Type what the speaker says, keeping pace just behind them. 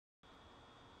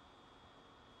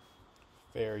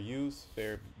Fair use,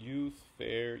 fair use,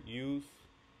 fair use.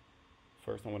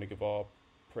 First, I want to give all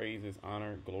praises,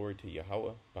 honor, glory to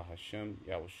Yahweh, Bahashem,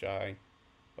 Yahushai,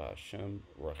 Bahashem,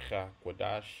 Racha,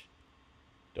 Kwadash.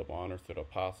 Double honors to the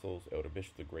apostles, Elder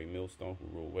Bishop, the great millstone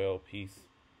who rule well, peace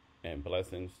and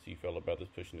blessings to you fellow brothers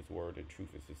pushing this word in truth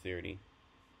and sincerity.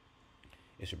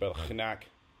 It's your brother Chanak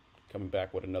coming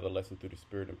back with another lesson through the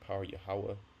spirit and power of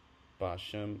Yahweh,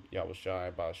 Bahashem,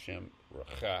 Yahushai, Bahashem,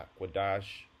 Racha,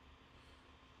 Kwadash.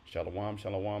 Shalom,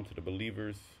 shalom to the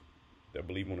believers that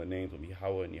believe on the names of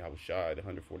Yahweh and Yahushai, the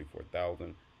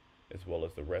 144,000, as well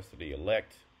as the rest of the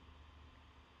elect.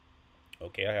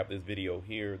 Okay, I have this video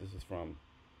here. This is from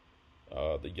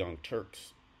the Young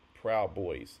Turks, Proud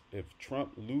Boys. If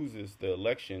Trump loses the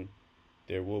election,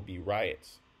 there will be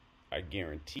riots. I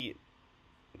guarantee it.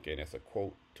 Okay, that's a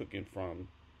quote taken from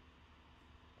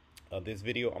this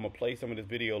video. I'm going to play some of this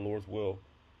video, Lord's will.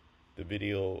 The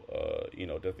video,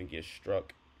 doesn't get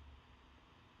struck.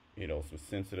 Some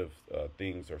sensitive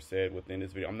things are said within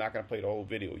this video. I'm not going to play the whole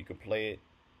video. You can play it.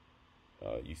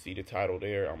 You see the title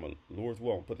there. Lord's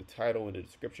will, I'm going to put the title in the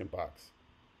description box.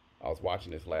 I was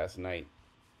watching this last night.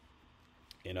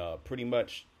 And pretty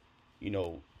much,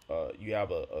 you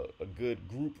have a good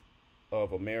group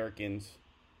of Americans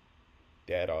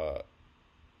that are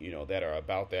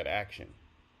about that action.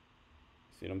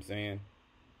 See what I'm saying?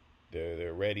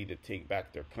 They're ready to take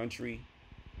back their country,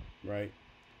 right?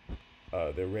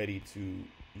 They're ready to,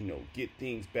 get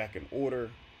things back in order.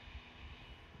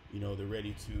 They're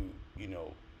ready to,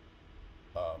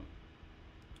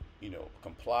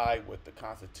 comply with the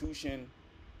Constitution.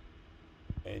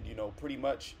 And, pretty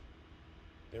much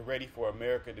they're ready for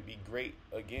America to be great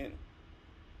again.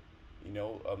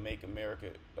 Make America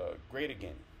great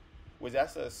again.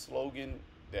 That's a slogan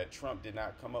that Trump did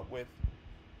not come up with.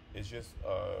 It's just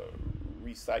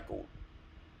recycled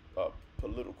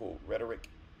political rhetoric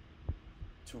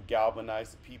to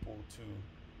galvanize the people to,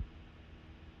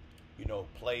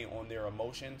 play on their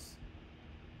emotions.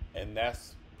 And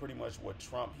that's pretty much what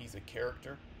Trump, he's a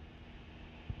character.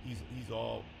 He's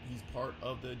part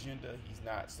of the agenda. He's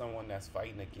not someone that's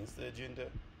fighting against the agenda.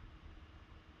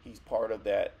 He's part of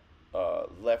that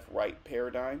left-right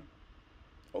paradigm.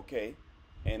 Okay.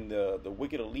 And the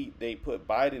wicked elite, they put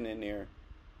Biden in there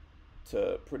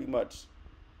to pretty much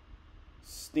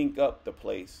stink up the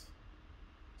place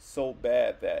so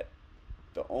bad that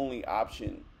the only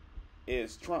option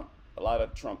is Trump. A lot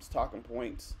of Trump's talking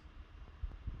points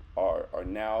are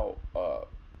now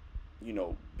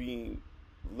being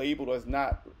labeled as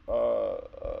not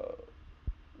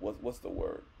what's the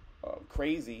word,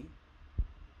 crazy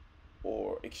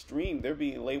or extreme. They're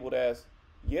being labeled as,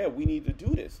 yeah, we need to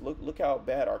do this. Look how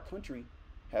bad our country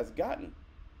has gotten.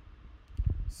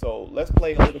 So let's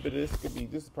play a little bit of this.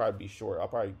 This will probably be short. I'll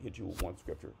probably hit you with one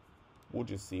scripture. We'll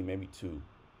just see, maybe two.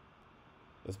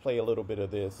 Let's play a little bit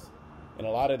of this. And a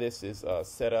lot of this is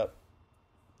set up.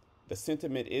 The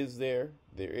sentiment is there.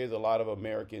 There is a lot of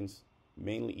Americans,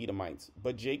 mainly Edomites,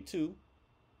 but Jake too.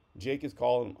 Jake is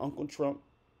calling him Uncle Trump.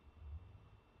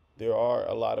 There are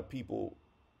a lot of people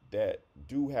that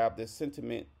do have this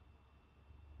sentiment,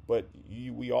 but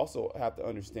we also have to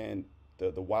understand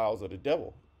the wiles of the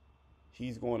devil.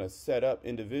 He's going to set up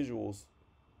individuals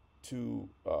to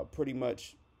pretty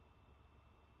much,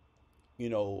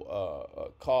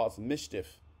 cause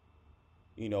mischief,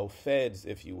 feds,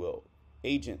 if you will,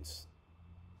 agents.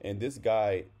 And this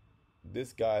guy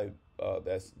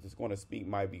that's going to speak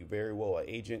might be very well an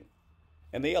agent.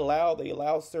 And they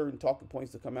allow certain talking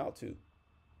points to come out too.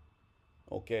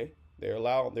 Okay? They're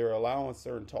allowing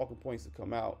certain talking points to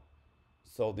come out,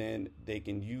 so then they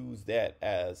can use that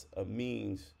as a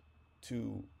means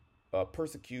to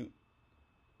persecute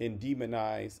and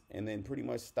demonize, and then pretty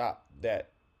much stop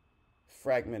that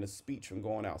fragment of speech from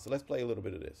going out. So let's play a little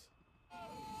bit of this.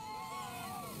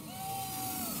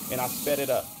 And I sped it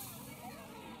up.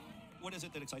 What is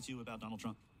it that excites you about Donald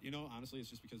Trump? Honestly, it's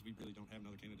just because we really don't have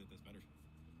another candidate that's better.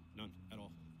 None at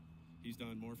all. He's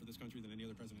done more for this country than any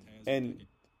other president has.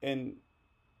 And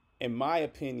in my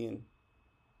opinion,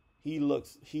 he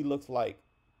looks like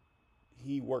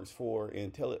he works for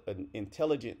an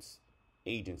intelligence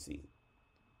agency.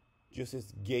 Just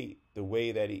his gait, the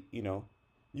way that he,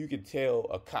 you could tell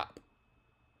a cop,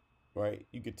 right?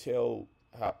 You could tell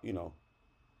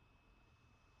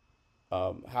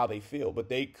how they feel, but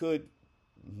they could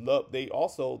love. They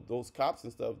also, those cops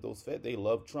and stuff, those feds, they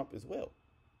love Trump as well.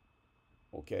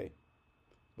 Okay,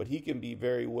 but he can be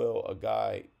very well a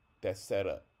guy that's set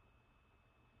up.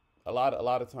 A lot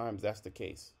of times that's the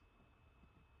case.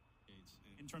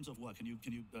 In terms of what? Can you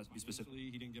be specific?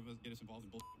 He didn't get us involved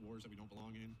in wars that we don't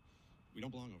belong in. We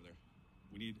don't belong over there.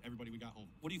 We need everybody we got home.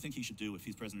 What do you think he should do if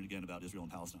he's president again about Israel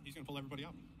and Palestine? He's going to pull everybody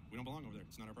out. We don't belong over there.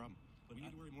 It's not our problem. But we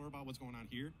need to worry more about what's going on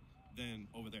here than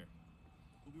over there.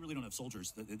 But we really don't have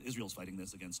soldiers. Israel's fighting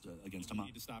this against We Hamas.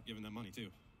 need to stop giving them money, too.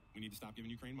 We need to stop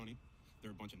giving Ukraine money. There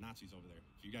are a bunch of Nazis over there.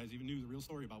 If you guys even knew the real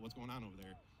story about what's going on over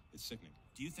there, it's sickening.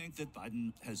 Do you think that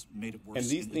Biden has made it worse? And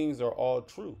these things are all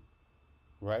true,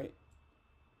 right?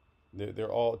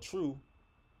 They're all true.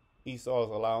 Esau is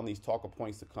allowing these talker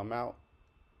points to come out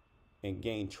and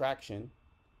gain traction.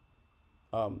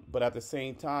 But at the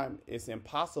same time, it's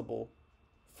impossible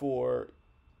for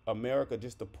America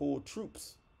just to pull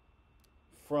troops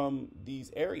from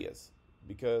these areas,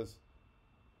 because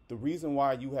the reason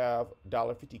why you have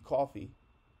 $1.50 coffee,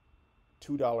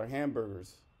 $2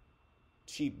 hamburgers,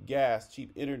 cheap gas,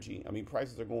 cheap energy. I mean,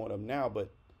 prices are going up now,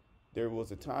 but there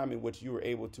was a time in which you were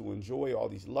able to enjoy all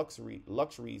these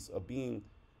luxuries of being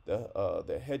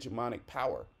the hegemonic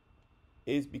power,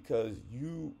 is because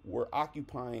you were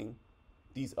occupying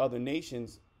these other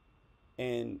nations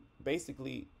and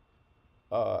basically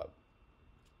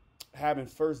having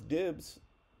first dibs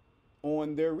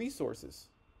on their resources.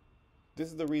 This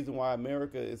is the reason why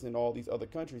America is in all these other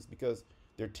countries, because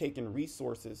they're taking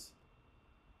resources,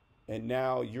 and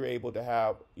now you're able to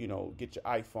have, get your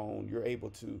iPhone, you're able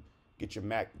to get your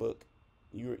MacBook,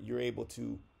 you're able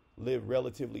to live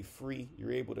relatively free,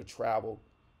 you're able to travel.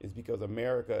 Is because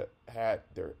America has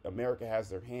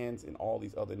their hands in all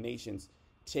these other nations,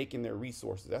 taking their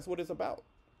resources. That's what it's about.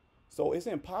 So it's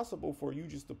impossible for you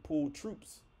just to pull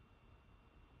troops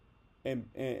and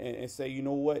say, you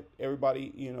know what,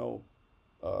 everybody,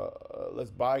 let's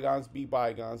bygones be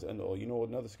bygones. And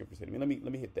another scripture said to me.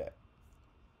 Let me hit that.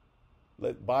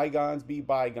 Let bygones be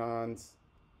bygones.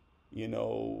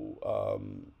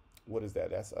 What is that?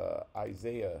 That's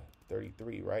Isaiah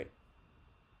 33, right?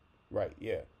 Right,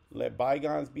 yeah. Let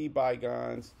bygones be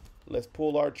bygones. Let's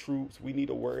pull our troops. We need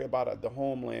to worry about the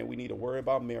homeland. We need to worry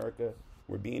about America.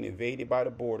 We're being invaded by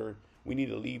the border. We need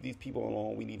to leave these people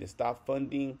alone. We need to stop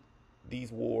funding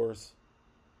these wars.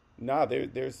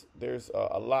 There's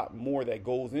a lot more that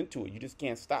goes into it. You just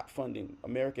can't stop funding.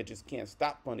 America just can't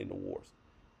stop funding the wars.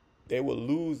 They will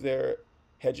lose their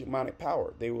hegemonic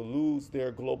power. They will lose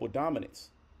their global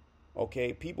dominance.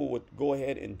 Okay, people would go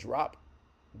ahead and drop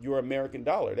your American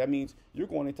dollar. That means you're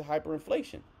going into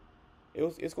hyperinflation.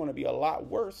 It's going to be a lot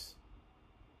worse,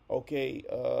 okay,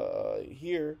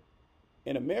 here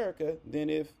in America than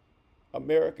if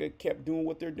America kept doing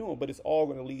what they're doing. But it's all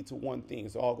going to lead to one thing.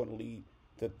 It's all going to lead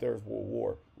to Third World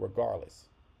War regardless.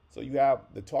 So you have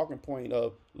the talking point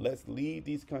of let's leave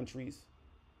these countries.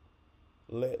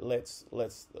 Let's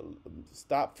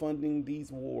stop funding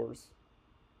these wars.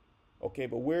 Okay,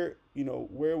 but where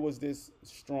was this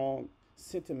strong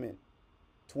sentiment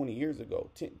 20 years ago,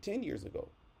 10 years ago?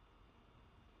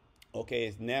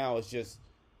 Okay,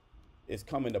 it's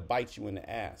coming to bite you in the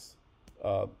ass.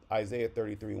 Isaiah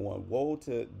 33:1. Woe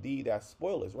to thee that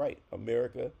spoilest, right?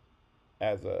 America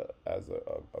as a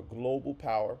global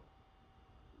power.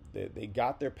 They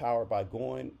got their power by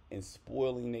going and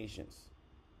spoiling nations.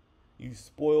 You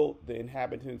spoiled the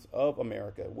inhabitants of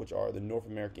America, which are the North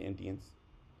American Indians,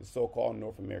 the so-called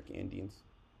North American Indians,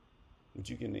 which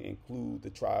you can include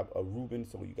the tribe of Reuben.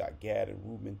 So you got Gad and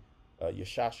Reuben,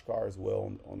 Yashashkar as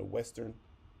well on the western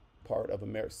part of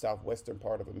America, southwestern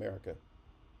part of America.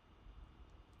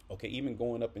 Okay, even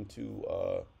going up into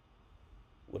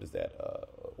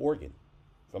Oregon,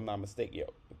 if I'm not mistaken. Yeah,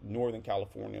 Northern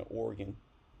California, Oregon,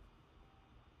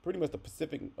 pretty much the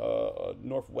Pacific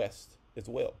Northwest as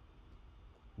well.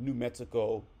 New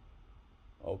Mexico,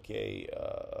 okay,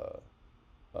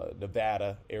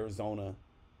 Nevada, Arizona,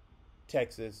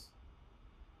 Texas.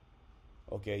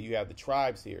 Okay, you have the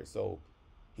tribes here. So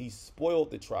he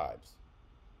spoiled the tribes.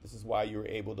 This is why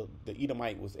the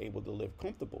Edomite was able to live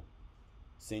comfortable,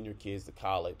 send your kids to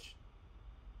college,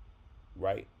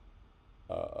 right?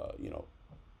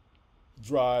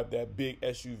 Drive that big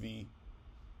SUV,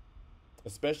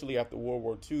 especially after World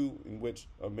War II, in which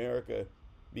America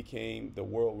became the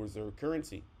world reserve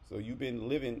currency. So you've been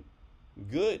living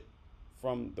good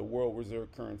from the world reserve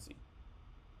currency.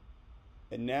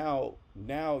 And now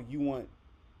you want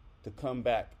to come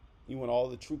back. You want all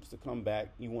the troops to come back.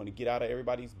 You want to get out of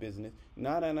everybody's business.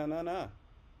 Nah.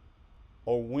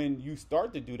 Or when you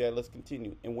start to do that, let's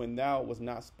continue. And when thou was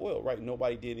not spoiled, right?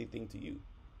 Nobody did anything to you.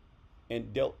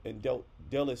 And dealt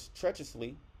us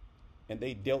treacherously, and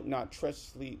they dealt not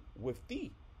treacherously with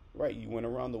thee. Right? You went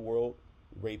around the world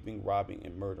raping, robbing,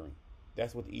 and murdering.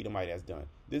 That's what the Edomite has done.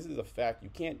 This is a fact. You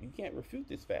can't refute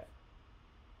this fact.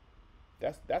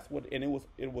 That's what, and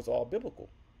it was all biblical.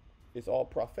 It's all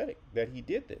prophetic that he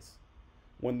did this.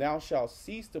 when thou shalt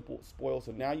cease to spoil.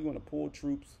 So now you want to pull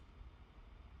troops.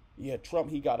 Yeah, Trump,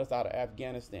 he got us out of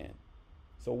Afghanistan.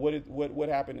 So what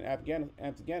happened in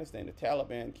Afghanistan? The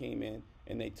Taliban came in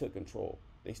and they took control.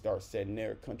 They started setting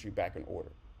their country back in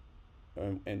order.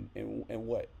 And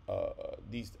what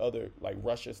these other, like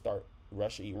Russia,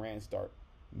 Iran start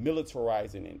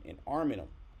militarizing and arming them.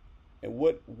 And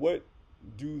what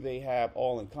do they have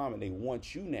all in common? They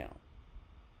want you now.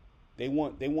 They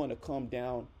want to come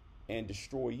down and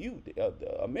destroy you,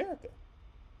 America.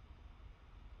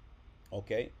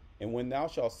 Okay? And when thou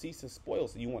shalt cease to spoil,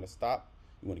 so you want to stop,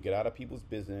 you want to get out of people's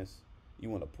business, you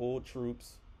want to pull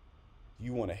troops,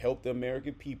 you want to help the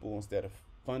American people instead of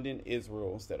funding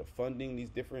Israel, instead of funding these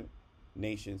different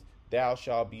nations, thou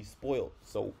shalt be spoiled.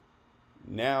 So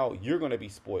now you're going to be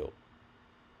spoiled.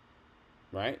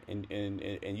 Right? And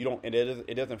you don't, and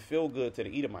it doesn't feel good to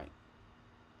the Edomite.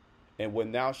 And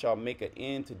when thou shalt make an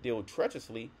end to deal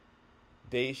treacherously,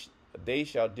 they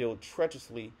shall deal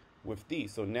treacherously with thee.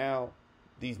 So now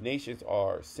these nations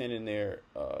are sending their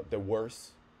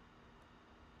worst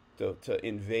to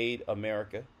invade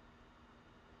America.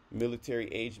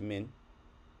 Military-aged men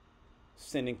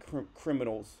sending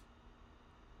criminals.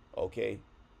 Okay.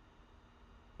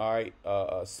 All right.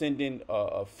 Sending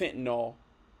fentanyl.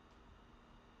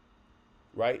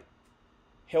 Right.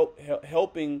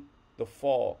 Helping the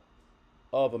fall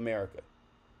of America.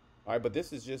 All right, but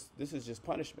this is just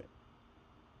punishment.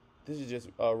 This is just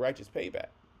righteous payback.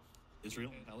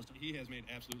 Israel and Palestine? He has made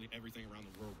absolutely everything around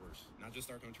the world worse. Not just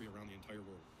our country, around the entire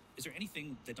world. Is there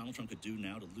anything that Donald Trump could do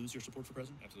now to lose your support for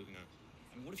president? Absolutely not.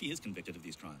 I mean, what if he is convicted of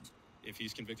these crimes? If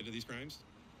he's convicted of these crimes,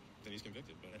 then he's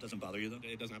convicted. But That doesn't bother you, though?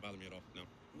 it does not bother me at all, no.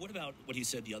 What about what he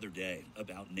said the other day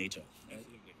about NATO?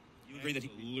 Absolutely. You agree that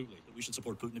Absolutely. that we should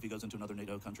support Putin if he goes into another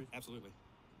NATO country? Absolutely.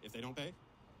 If they don't pay,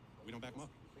 we don't back them up.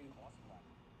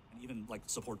 And even, like,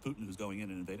 support Putin who's going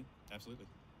in and invading? Absolutely.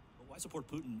 But why support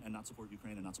Putin and not support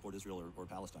Ukraine and not support Israel or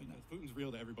Palestine now? Putin's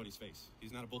real to everybody's face.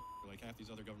 He's not a bull like half these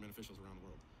other government officials around the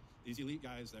world. These elite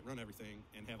guys that run everything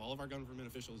and have all of our government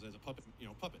officials as a puppet,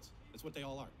 puppets. That's what they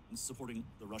all are. And supporting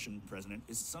the Russian president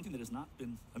is something that has not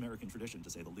been American tradition, to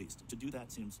say the least. To do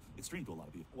that seems extreme to a lot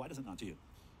of people. Why does it not to you?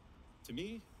 To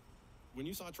me, when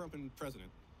you saw Trump and president,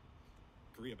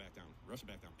 Korea backed down, Russia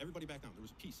backed down, everybody backed down. There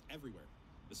was peace everywhere.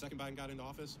 The second Biden got into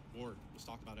office, war was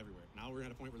talked about everywhere. Now we're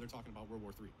at a point where they're talking about World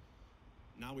War III.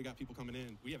 Now we got people coming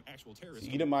in. We have actual terrorists.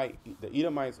 The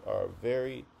Edomites are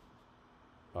very,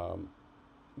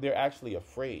 they're actually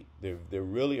afraid. They're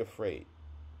really afraid.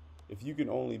 If you can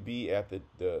only be at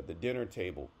the dinner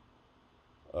table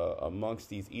amongst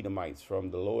these Edomites,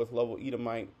 from the lowest level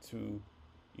Edomite to,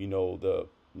 the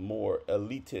more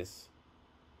elitist,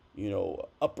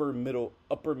 upper middle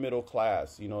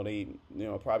class. They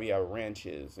probably have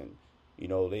ranches, and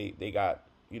they got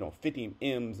 50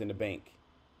 M's in the bank.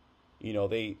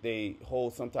 They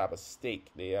hold some type of stake.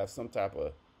 They have some type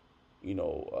of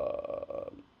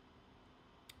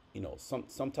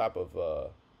some type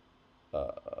of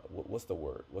what's the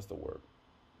word?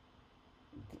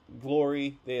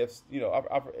 Glory. They have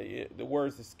the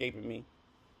word's escaping me.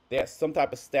 They have some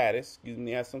type of status.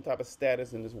 They have some type of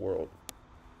status in this world.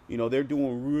 They're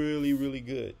doing really, really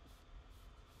good.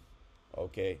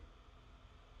 Okay.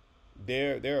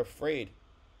 They're afraid,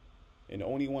 and the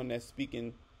only one that's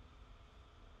speaking,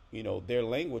 their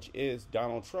language is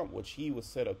Donald Trump, which he was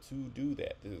set up to do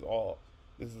that.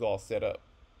 This is all set up.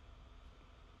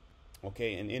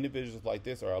 Okay, and individuals like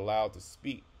this are allowed to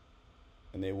speak,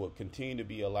 and they will continue to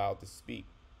be allowed to speak,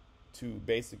 to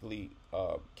basically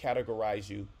categorize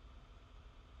you.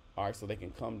 All right, so they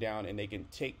can come down and they can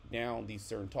take down these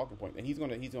certain talking points, and he's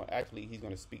gonna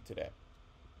speak to that.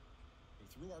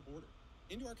 Through our border,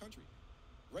 into our country,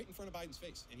 right in front of Biden's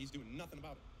face, and he's doing nothing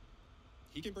about it.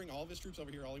 He can bring all of his troops over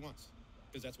here all he wants,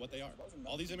 because that's what they are.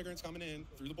 All these immigrants coming in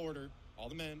through the border, all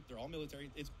the men, they're all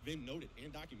military. It's been noted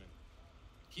and documented.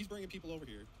 He's bringing people over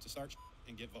here to start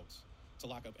and get votes, to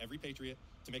lock up every patriot,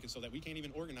 to make it so that we can't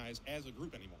even organize as a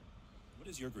group anymore. What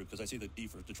is your group? Because I see the D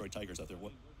for Detroit Tigers out there.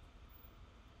 What?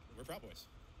 We're Proud Boys.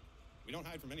 We don't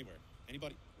hide from anywhere.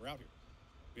 Anybody. We're out here.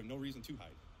 We have no reason to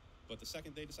hide. But the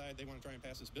second they decide they want to try and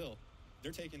pass this bill,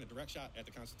 they're taking a direct shot at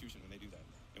the Constitution when they do that.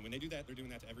 And when they do that, they're doing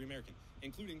that to every American,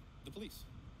 including the police,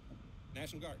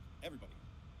 National Guard, everybody.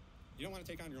 You don't want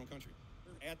to take on your own country.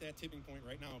 We're at that tipping point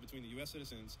right now between the U.S.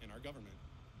 citizens and our government,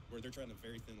 where they're treading a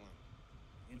very thin line.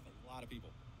 And a lot of people.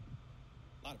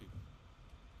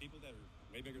 People that are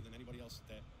way bigger than anybody else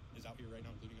that is out here right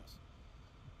now, including us.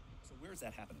 So where is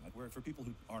that happening? Like, for people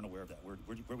who aren't aware of that, where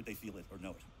would they feel it or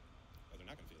know it? Well, they're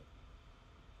not going to feel it.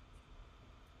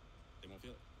 They won't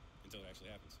feel it until it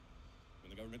actually happens. When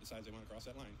the government decides they want to cross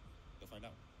that line, They'll find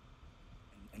out.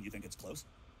 And you think it's close?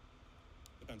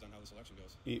 Depends on how this election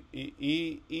goes.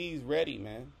 He's ready,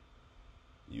 man.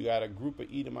 You got a group of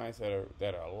Edomites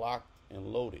that are locked and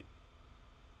loaded.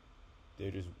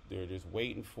 They're just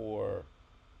waiting for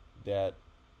that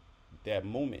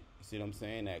moment. You see what I'm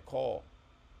saying? That call.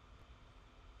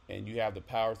 And you have the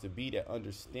powers to be that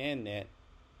understand that,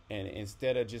 and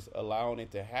instead of just allowing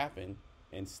it to happen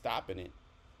and stopping it,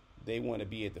 they want to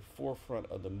be at the forefront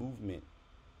of the movement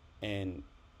and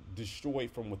destroy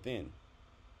from within.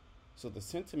 So the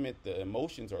sentiment, the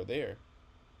emotions are there.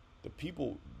 The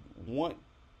people want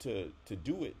to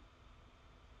do it,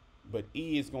 but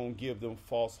E is going to give them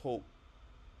false hope,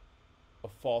 a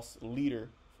false leader,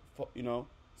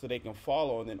 so they can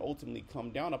follow and then ultimately come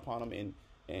down upon them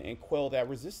and quell that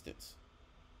resistance.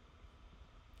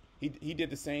 He did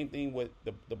the same thing with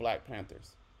the Black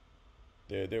Panthers.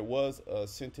 There was a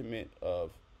sentiment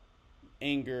of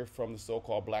anger from the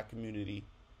so-called black community.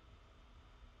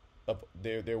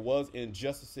 There was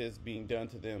injustices being done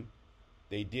to them.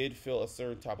 They did feel a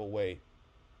certain type of way.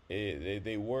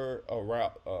 They were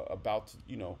about to,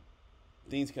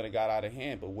 things kind of got out of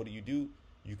hand. But what do?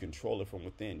 You control it from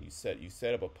within. You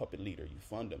set up a puppet leader. You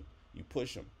fund them. You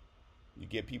push them. You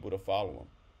get people to follow them.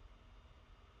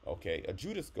 Okay, a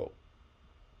Judas goat.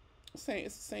 It's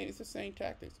the same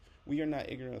tactics. We are not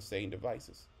ignorant of Satan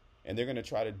devices, and they're going to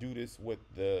try to do this with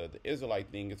the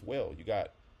Israelite thing as well. You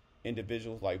got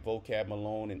individuals like Vocab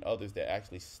Malone and others that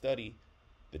actually study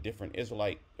the different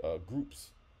Israelite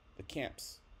groups, the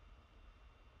camps.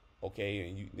 Okay,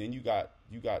 and then you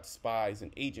got spies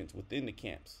and agents within the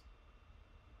camps.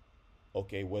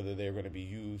 Okay, whether they're going to be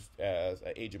used as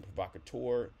an agent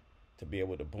provocateur to be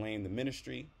able to blame the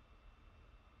ministry.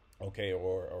 Okay,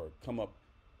 or come up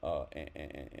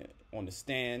and on the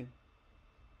stand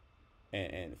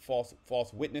and false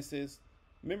witnesses.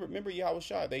 Remember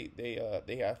Yahushua,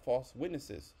 they have false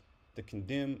witnesses to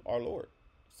condemn our Lord.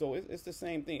 So it's the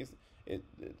same thing.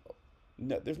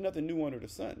 There's nothing new under the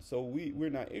sun. So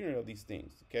we're not ignorant of these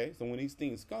things. Okay, so when these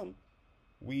things come,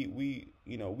 we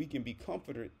can be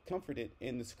comforted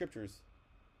in the scriptures.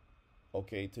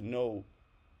 Okay, to know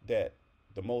that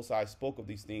the Most High spoke of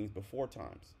these things before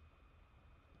times.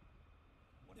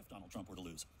 What if Donald Trump were to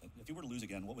lose? If he were to lose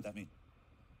again, what would that mean?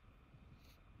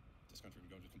 This country would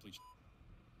go to complete.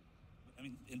 I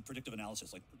mean, in predictive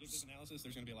analysis, there's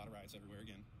going to be a lot of riots everywhere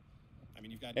again. I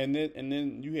mean, you've got and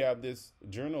then you have this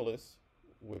journalist,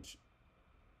 which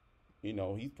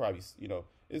he's probably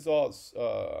it's all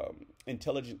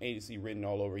intelligence agency written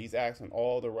all over. He's asking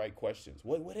all the right questions.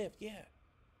 What if? Yeah.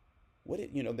 What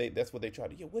if that's what they try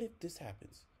to. Yeah. What if this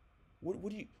happens? What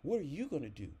are you gonna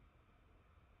do?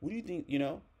 What do you think?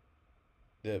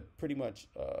 To pretty much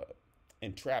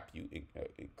entrap you,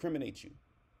 incriminate you.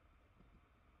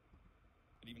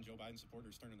 And even Joe Biden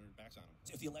supporters turning their backs on him.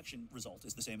 If the election result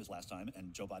is the same as last time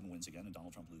and Joe Biden wins again and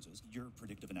Donald Trump loses, your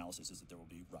predictive analysis is that there will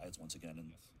be riots once again.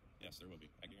 And Yes, there will be.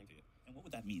 I guarantee it. And what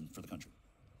would that mean for the country?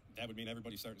 That would mean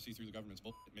everybody's starting to see through the government's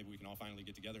bullshit. Maybe we can all finally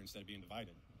get together instead of being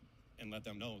divided and let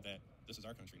them know that this is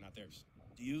our country, not theirs.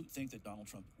 Do you think that Donald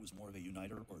Trump was more of a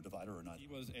uniter or a divider or not? He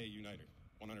was a uniter,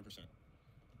 100%.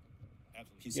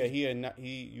 Absolutely. Yeah,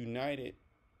 he united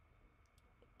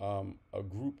a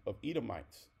group of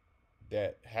Edomites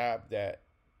that have that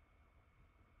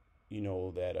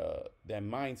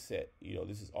mindset.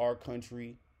 This is our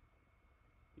country.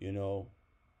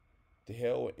 To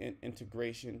hell with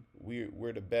integration.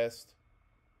 We're the best.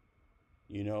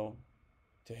 To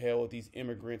hell with these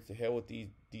immigrants. To hell with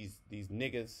these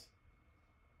niggas.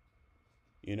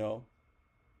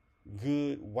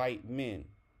 Good white men.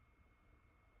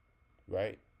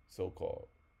 Right? So-called.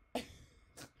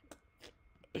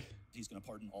 He's going to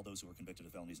pardon all those who were convicted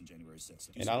of felonies in January 6th.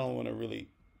 And I don't want to really,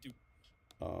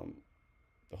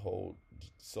 the whole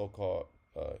so-called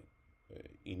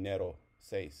Inero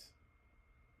Seis.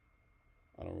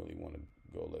 I don't really want to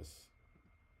go less.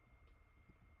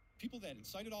 People that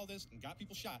incited all this and got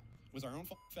people shot was our own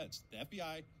feds, the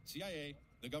FBI, CIA,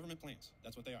 the government plans.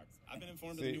 That's what they are. I've been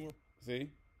informed of the New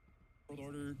World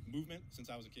Order movement since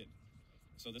I was a kid.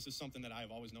 So this is something that I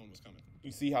have always known was coming.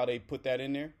 You see how they put that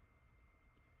in there?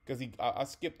 Because I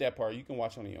skipped that part. You can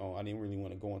watch on your own. I didn't really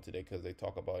want to go into that because they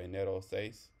talk about Inero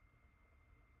Seis,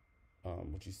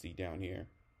 what you see down here.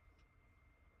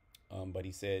 But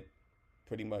he said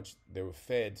pretty much there were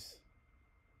feds,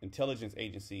 intelligence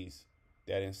agencies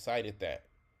that incited that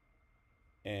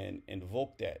and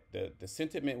invoked that. The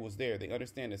sentiment was there. They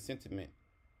understand the sentiment,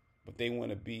 but they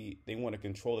want to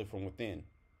control it from within.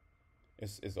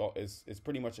 It's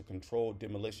pretty much a controlled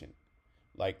demolition.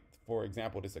 Like, for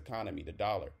example, this economy, the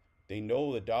dollar. They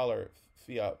know the dollar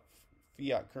fiat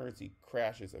fiat currency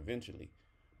crashes eventually,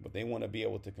 but they want to be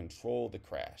able to control the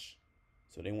crash.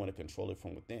 So they want to control it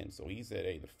from within. So he said,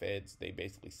 hey, the feds, they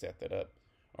basically set that up.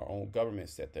 Our own government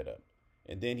set that up.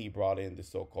 And then he brought in the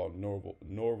so-called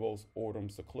Novus Ordo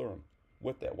Seclorum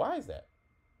with that. Why is that?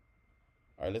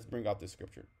 All right, let's bring out this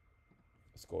scripture.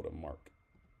 Let's go to Mark.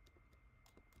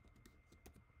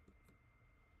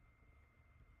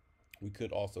 We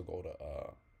could also go to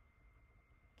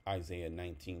Isaiah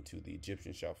 19, to the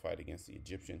Egyptian shall fight against the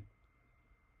Egyptian.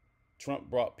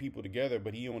 Trump brought people together,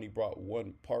 but he only brought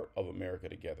one part of America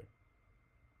together.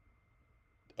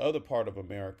 The other part of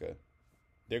America,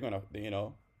 they're gonna,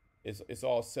 it's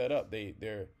all set up.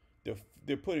 They're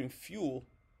putting fuel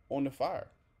on the fire.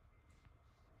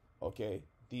 Okay,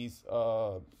 these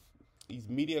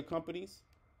media companies,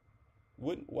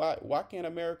 why can't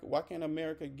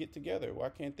America get together? Why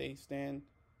can't they stand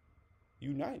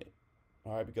united?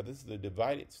 All right, because this is the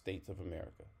divided states of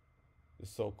America, the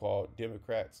so-called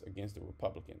Democrats against the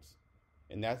Republicans,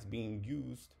 and that's being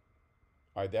used.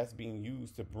 All right, that's being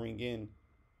used to bring in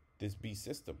this beast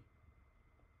system.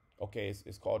 Okay,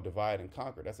 it's called divide and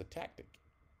conquer. That's a tactic.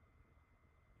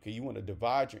 Okay, you want to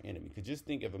divide your enemy. Because just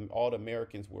think if all the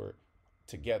Americans were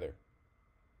together,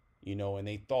 and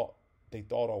they thought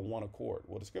on one accord.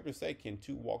 Well, the scriptures say, can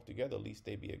two walk together, at least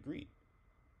they be agreed.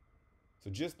 So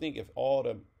just think if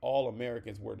all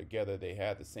Americans were together, they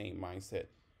had the same mindset,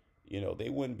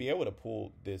 they wouldn't be able to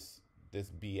pull this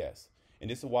BS. And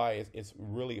this is why it's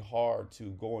really hard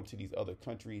to go into these other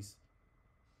countries,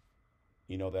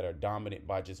 that are dominant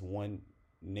by just one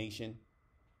nation,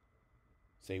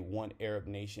 say one Arab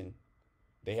nation.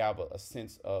 They have a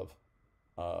sense of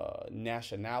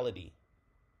nationality,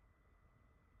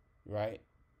 right?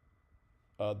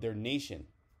 Their nation.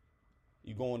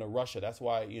 You go into Russia, that's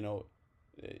why,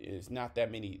 it's not that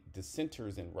many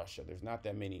dissenters in Russia. There's not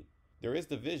that many. There is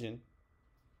division,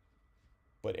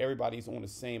 but everybody's on the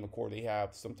same accord. They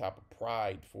have some type of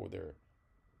pride for their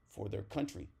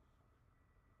country.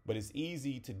 But it's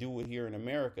easy to do it here in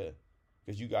America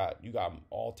because you got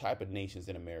all type of nations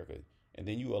in America, and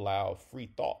then you allow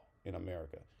free thought in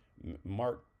America.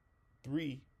 Mark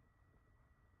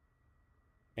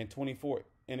 3:24.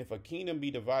 And if a kingdom be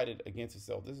divided against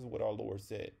itself, this is what our Lord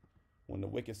said when the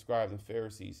wicked scribes and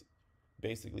Pharisees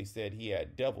basically said he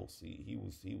had devils. He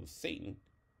was Satan.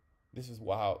 This is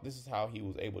how he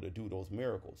was able to do those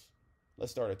miracles.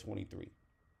 Let's start at 23.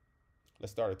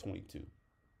 Let's start at 22.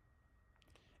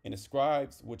 And the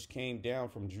scribes which came down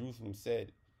from Jerusalem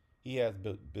said, he has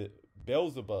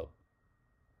Beelzebub,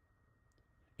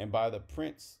 and by the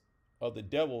prince of the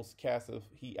devils casteth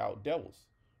he out devils.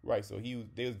 Right, so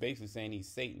they was basically saying he's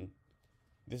Satan.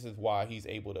 This is why he's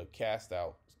able to cast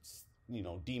out,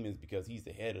 demons, because he's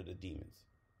the head of the demons.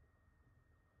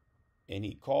 And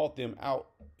he called them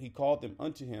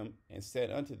unto him and said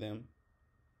unto them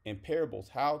in parables,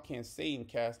 how can Satan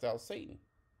cast out Satan?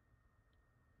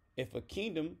 If a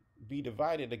kingdom be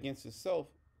divided against itself,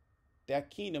 that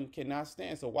kingdom cannot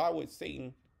stand. So why would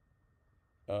Satan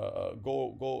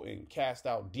go and cast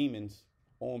out demons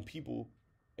on people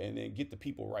and then get the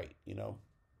people right,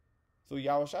 So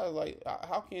Yahushua is like,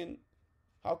 how can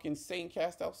Satan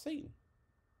cast out Satan?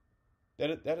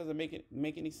 That doesn't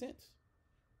make any sense.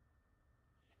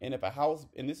 And if a house,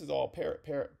 and this is all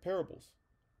parables,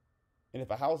 and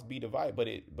if a house be divided, but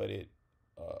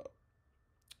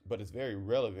it's very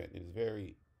relevant. It is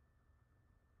very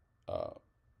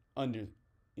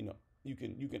you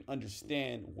can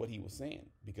understand what he was saying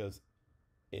because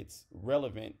it's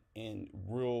relevant in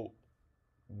real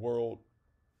world.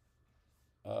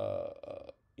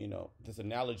 This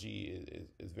analogy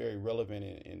is very relevant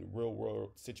in real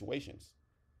world situations.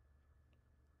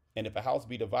 And if a house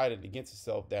be divided against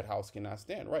itself, that house cannot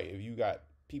stand. Right? If you got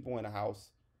people in a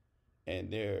house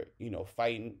and they're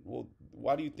fighting, well,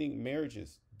 why do you think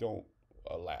marriages don't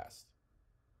last?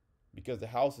 Because the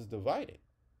house is divided.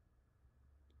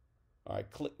 All right,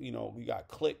 we got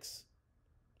cliques.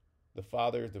 The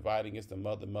father is divided against the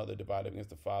mother divided against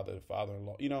the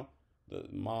father-in-law, the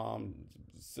mom,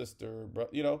 sister,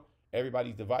 brother,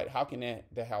 everybody's divided. How can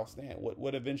the house stand?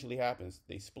 What eventually happens?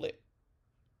 They split.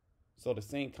 So the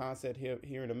same concept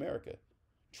here in America.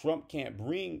 Trump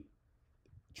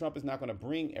is not going to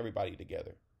bring everybody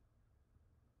together.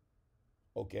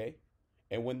 Okay?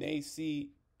 And when they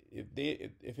see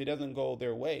if it doesn't go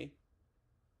their way,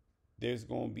 there's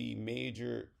going to be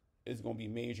major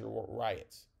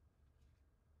riots.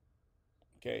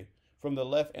 Okay? From the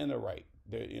left and the right.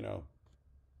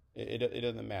 It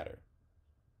doesn't matter.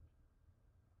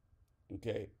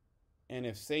 Okay? And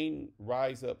if Satan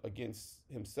rise up against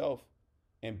himself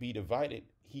and be divided,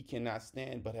 he cannot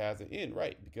stand but has an end,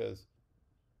 right? Because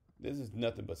This is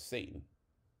nothing but Satan.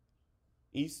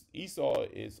 Esau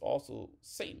is also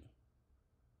Satan.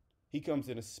 He comes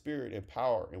in the spirit and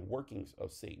power and workings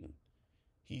of Satan.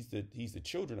 He's the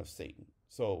children of Satan.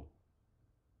 So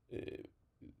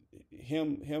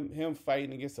him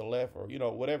fighting against the left, or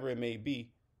whatever it may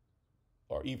be,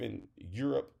 or even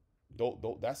Europe,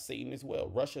 that's Satan as well.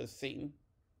 Russia is Satan.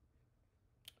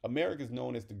 America is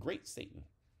known as the Great Satan.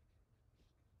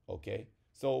 Okay,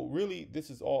 so really, this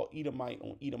is all Edomite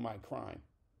on Edomite crime,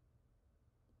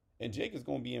 and Jake is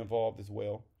going to be involved as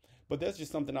well. But that's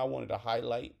just something I wanted to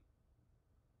highlight.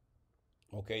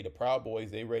 Okay, the Proud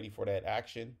Boys, they ready for that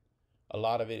action. A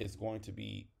lot of it is going to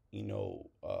be,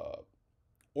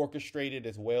 orchestrated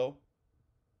as well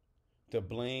to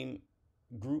blame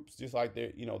groups, just like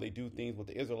they do things with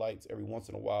the Israelites. Every once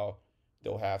in a while,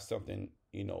 they'll have something,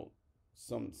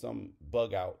 some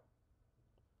bug out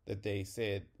that they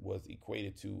said was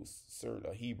equated to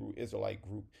a Hebrew Israelite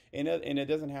group, and it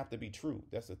doesn't have to be true.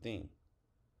 That's the thing.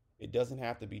 It doesn't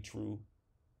have to be true,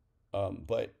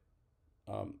 but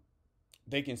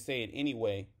they can say it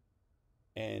anyway,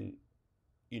 and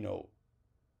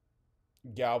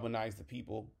galvanize the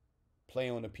people, play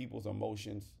on the people's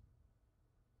emotions,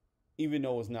 even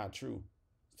though it's not true,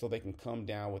 so they can come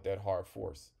down with that hard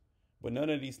force. But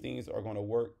none of these things are going to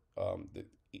work.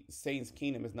 Satan's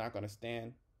kingdom is not going to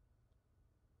stand.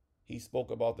 He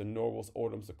spoke about the Novus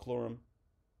Ordo Seclorum.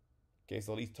 Okay,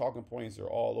 so these talking points are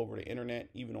all over the internet,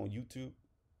 even on YouTube,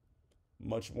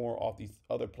 much more off these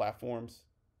other platforms,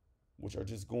 which are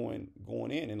just going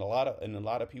in, and a lot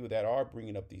of people that are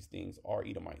bringing up these things are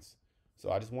Edomites. So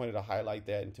I just wanted to highlight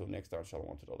that. Until next time,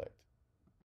 shalom to the elect.